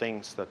lot of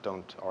things that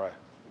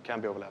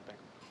can be overlapping.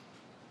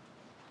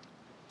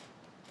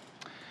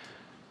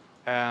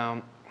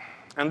 And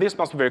this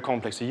must be very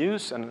complex to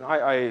use, and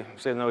I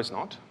say no, it's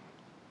not.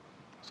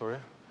 Sorry.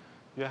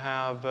 You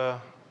have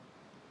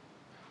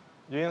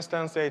you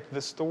instantiate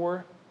the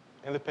store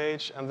in the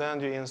page, and then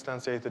you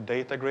instantiate the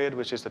data grid,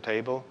 which is the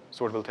table,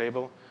 sortable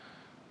table,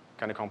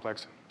 kind of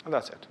complex, and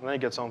that's it. And then you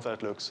get something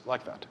that looks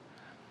like that.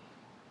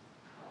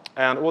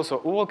 And also,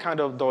 all kind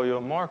of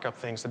Dojo markup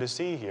things that you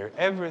see here,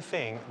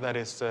 everything that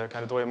is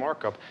kind of Dojo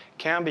markup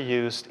can be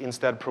used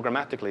instead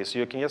programmatically. So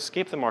you can just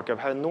skip the markup,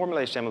 have a normal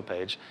HTML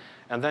page,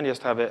 and then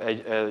just have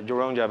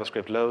your own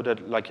JavaScript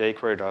loaded like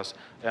jQuery does,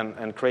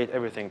 and create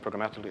everything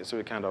programmatically. So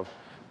you kind of,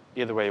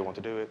 either way you want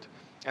to do it.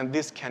 And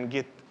this can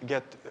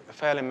get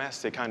fairly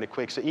messy kind of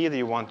quick. So either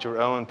you want your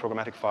own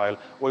programmatic file,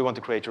 or you want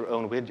to create your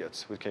own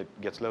widgets, which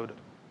gets loaded.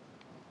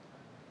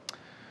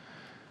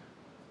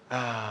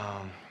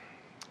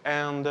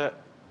 And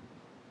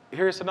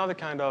here's another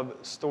kind of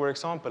store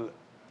example.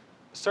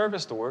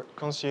 service store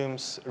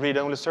consumes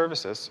read-only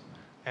services,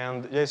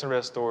 and JSON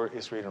REST store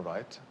is read and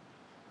write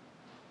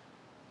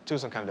to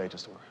some kind of data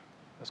store.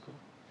 That's cool.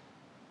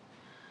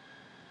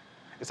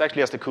 It's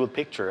actually just a cool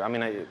picture. I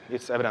mean,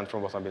 it's evident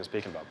from what I've been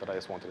speaking about, but I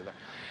just wanted it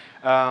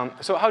there.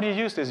 So how do you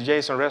use this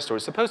JSON REST store?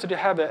 Suppose that you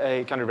have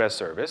a kind of REST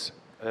service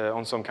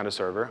on some kind of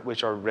server,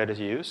 which are ready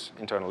to use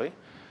internally.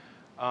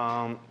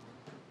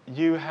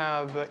 You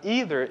have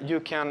either you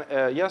can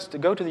just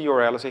go to the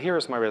URL and say, here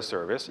is my REST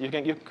service. You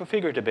can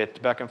configure it a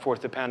bit back and forth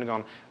depending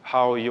on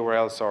how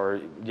URLs are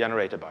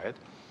generated by it.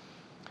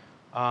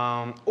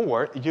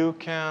 Or you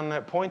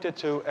can point it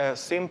to a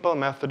simple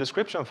method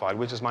description file,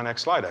 which is my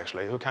next slide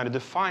actually, who kind of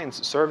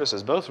defines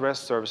services, both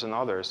REST service and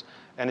others,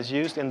 and it's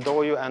used in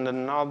Dojo and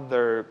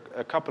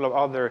a couple of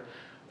other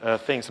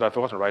things that I've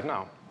forgotten right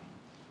now.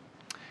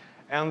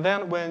 And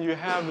then when you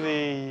have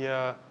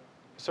the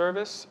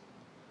service,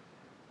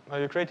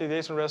 you create a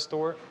JSON REST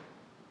store,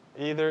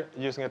 either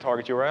using a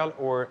target URL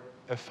or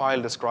a file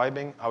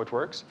describing how it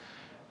works.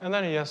 And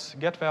then you just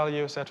get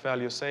value, set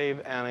value,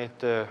 save, and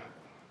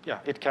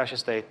it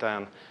caches data,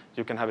 and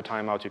you can have a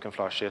timeout, you can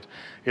flush it.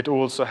 It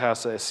also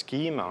has a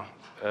schema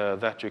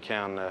that you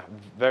can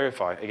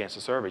verify against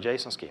the server,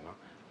 JSON schema,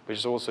 which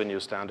is also a new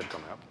standard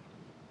coming up.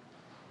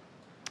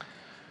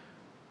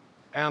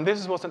 And this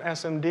is what an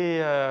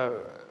SMD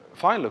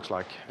file looks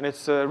like. And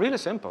it's really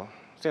simple,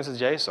 since it's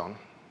JSON.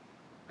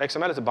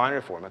 XML is a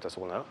binary format, as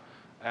we all know,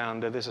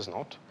 and this is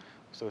not,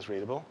 so it's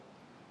readable.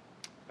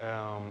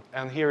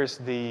 And here is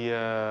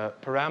the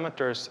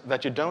parameters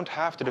that you don't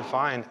have to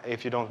define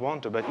if you don't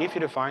want to, but if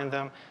you define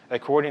them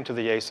according to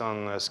the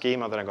JSON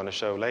schema that I'm going to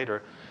show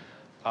later,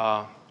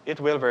 it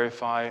will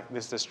verify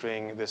this is a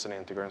string, this is an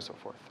integer, and so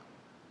forth.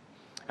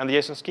 And the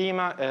JSON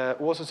schema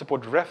also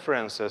supports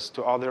references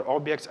to other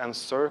objects and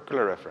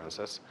circular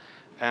references,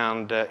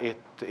 and it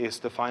is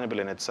definable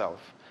in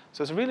itself.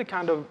 So it's really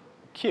kind of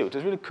cute.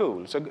 It's really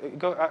cool. So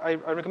I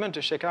recommend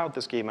to check out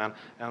the schema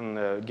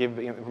and give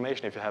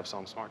information if you have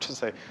some smart to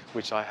say,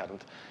 which I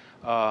hadn't.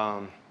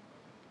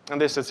 And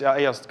this is, I'm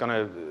just going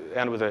to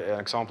end with an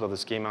example of the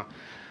schema.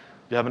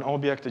 You have an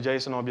object, a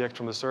JSON object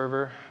from the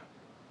server.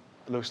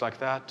 It looks like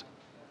that.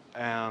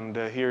 And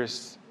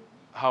here's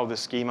how the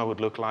schema would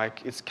look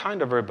like. It's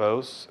kind of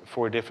verbose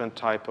for different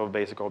type of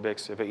basic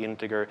objects. You have an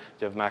integer,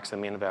 you have max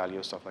and min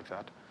values, stuff like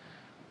that.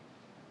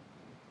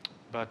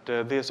 But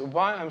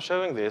why I'm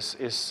showing this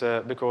is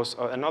because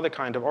another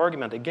kind of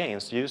argument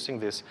against using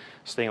this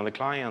staying on the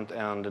client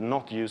and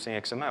not using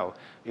XML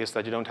is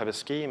that you don't have a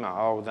schema.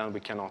 Oh, then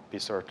we cannot be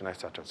certain, et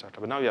cetera, et cetera.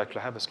 But now you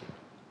actually have a schema.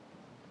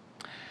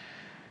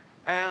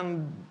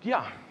 And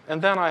yeah,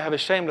 and then I have a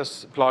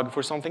shameless plug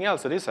for something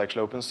else that is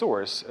actually open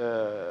source.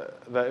 So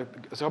a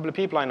couple of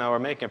people I know are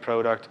making a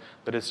product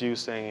that is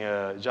using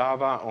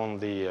Java on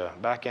the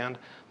back end.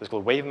 It's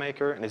called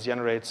WaveMaker, and it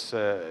generates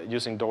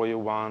using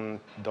Dojo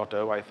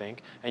 1.0, I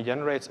think, and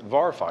generates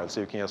var files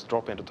so you can just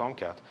drop into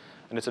Tomcat.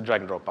 And it's a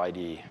drag and drop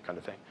IDE kind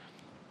of thing.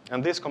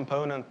 And this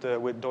component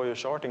with Dojo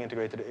charting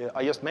integrated,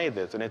 I just made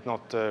this, and it's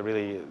not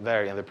really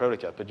there in the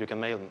product yet, but you can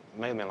mail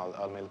me and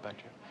I'll mail it back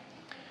to you.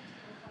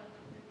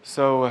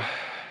 So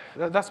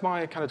that's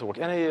my kind of talk.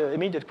 Any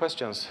immediate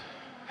questions?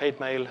 Hate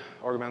mail,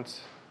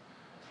 arguments?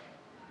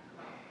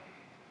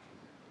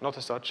 Not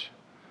as such?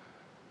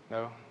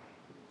 No?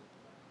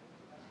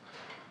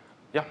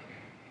 Yeah?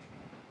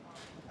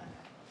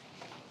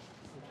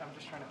 I'm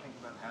just trying to think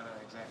about how to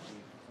exactly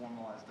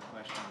formalize the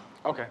question.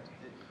 Okay.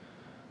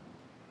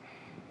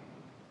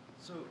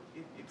 So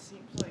it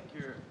seems like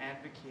you're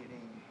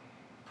advocating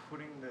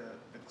putting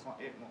the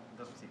client, well, it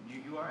doesn't seem,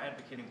 you are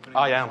advocating putting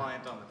the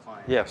client on the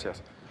client. Yes,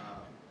 yes.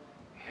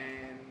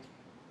 And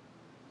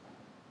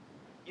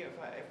yeah,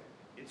 if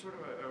it's sort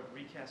of a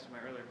recast of my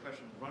earlier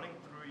question. Running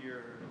through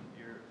your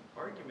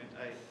argument,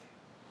 I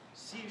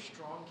see a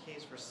strong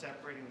case for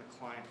separating the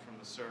client from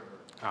the server,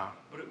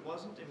 but it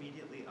wasn't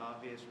immediately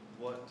obvious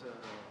what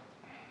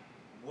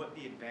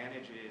the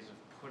advantage is of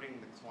putting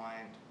the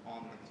client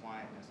on the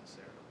client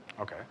necessarily.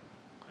 Okay.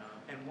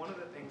 And one of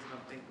the things that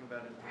I'm thinking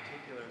about in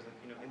particular is that,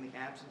 in the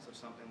absence of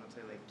something, let's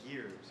say like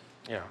Gears,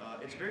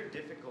 it's very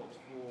difficult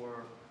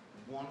for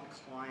one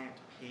client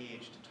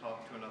page to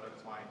talk to another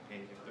client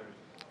page. If there's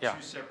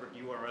two separate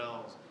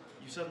URLs,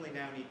 you suddenly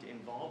now need to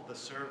involve the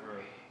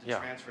server to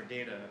transfer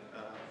data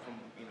from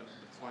the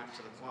client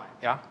to the client.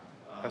 Yeah,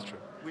 that's true.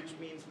 Which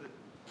means that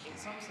in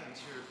some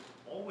sense you're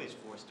always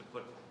forced to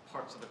put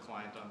parts of the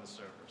client on the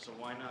server. So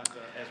why not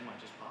as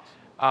much as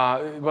possible?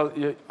 Well,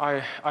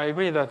 I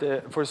agree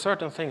that for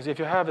certain things, if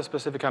you have a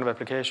specific kind of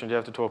application, you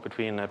have to talk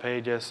between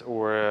pages.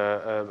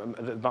 Or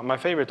my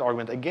favorite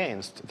argument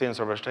against thin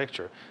server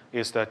architecture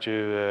is that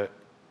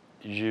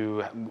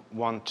you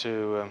want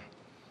to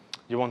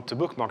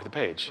bookmark the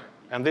page, right.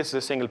 And this is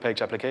a single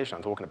page application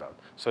I'm talking about.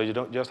 So you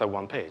don't just have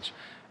one page,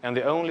 and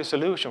the only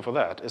solution for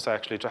that is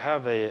actually to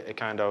have a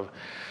kind of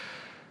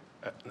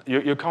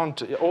You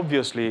can't,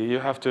 obviously, you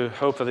have to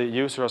hope that the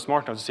user are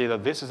smart enough to see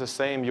that this is the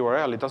same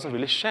URL. It doesn't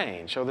really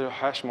change. So there are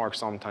hash marks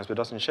sometimes, but it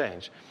doesn't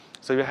change.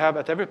 So you have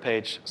at every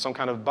page some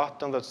kind of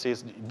button that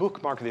says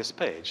bookmark this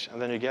page,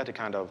 and then you get a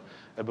kind of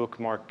a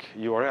bookmark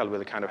URL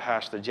with a kind of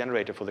hash that's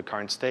generated for the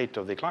current state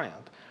of the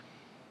client.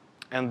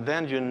 And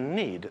then you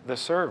need the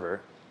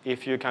server,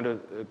 if you kind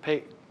of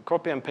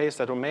copy and paste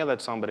that or mail that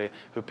to somebody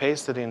who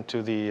pastes it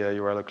into the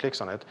URL or clicks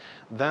on it,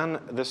 then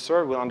the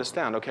server will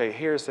understand, okay,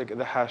 here's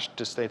the hash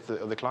to state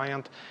of the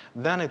client.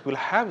 Then it will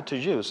have to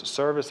use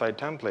server-side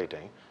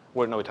templating,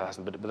 well, no, it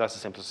hasn't, but that's a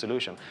simple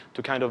solution,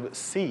 to kind of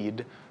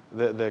seed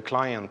the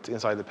client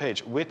inside the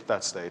page with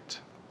that state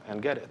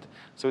and get it.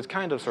 So it's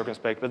kind of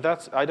circumspect,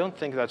 but I don't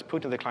think that's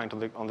putting the client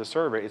on the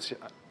server.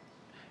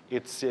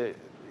 It's a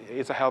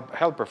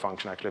helper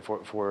function, actually,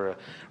 for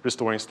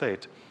restoring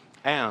state.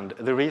 And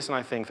the reason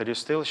I think that you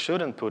still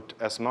shouldn't put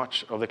as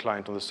much of the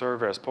client on the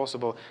server as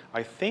possible,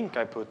 I think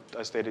I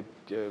stated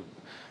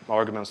my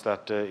arguments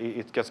that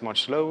it gets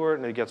much slower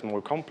and it gets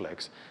more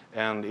complex.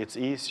 And it's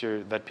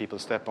easier that people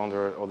step on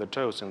their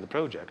toes in the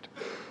project.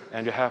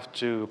 And you have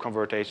to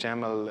convert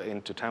HTML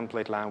into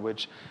template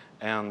language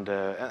and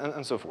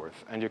so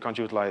forth. And you can't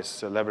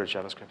utilize leverage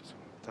JavaScript. So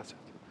that's it.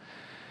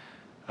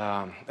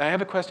 I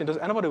have a question. Does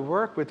anybody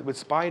work with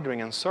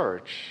spidering and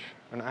search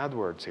and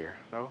AdWords here?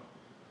 No?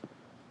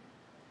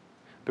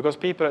 Because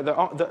people,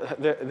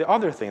 the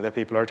other thing that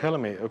people are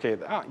telling me, okay,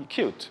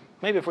 cute,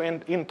 maybe for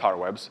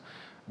interwebs,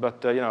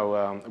 but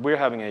we're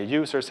having a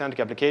user-centric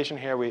application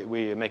here.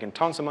 We're making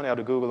tons of money out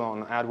of Google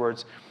on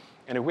AdWords.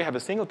 And if we have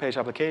a single-page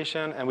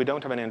application and we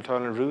don't have any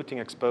internal routing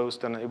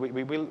exposed, then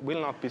we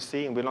will not be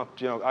seen. We'll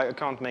not, I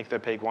can't make the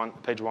page one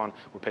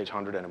or page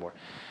 100 anymore.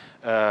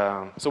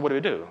 So what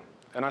do?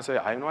 And I say,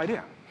 I have no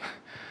idea.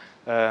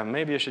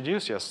 Maybe you should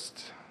use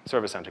just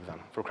server-centric then,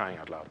 for crying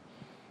out loud.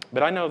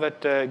 But I know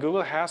that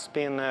Google has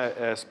been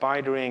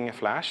spidering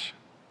Flash.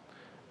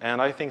 And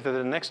I think that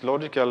the next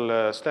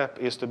logical step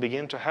is to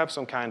begin to have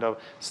some kind of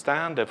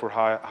standard for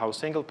how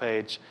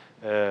single-page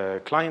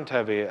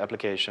client-heavy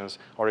applications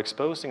are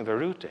exposing their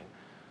routing.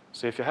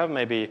 So if you have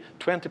maybe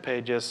 20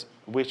 pages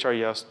which are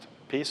just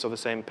pieces of the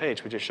same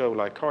page, which you show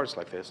like cards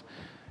like this,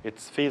 it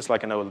feels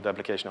like an old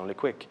application, only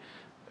quick.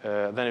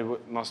 Then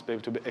it must be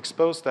able to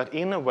expose that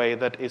in a way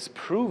that is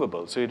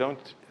provable. So you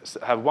don't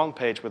have one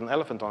page with an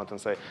elephant on it and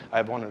say, I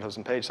have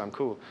 100,000 pages, I'm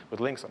cool, with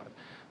links on it.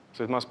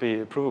 So it must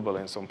be provable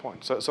in some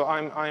point. So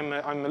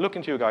I'm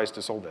looking to you guys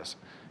to solve this,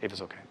 if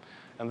it's okay.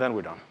 And then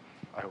we're done,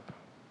 I hope.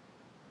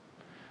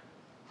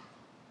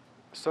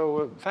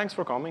 So thanks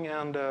for coming.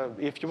 And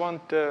if you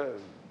want,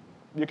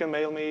 you can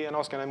mail me and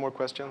ask any more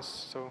questions.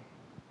 So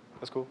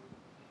that's cool.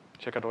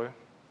 Check out Dojo.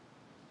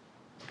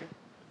 Okay.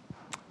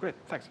 Great,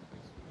 thanks.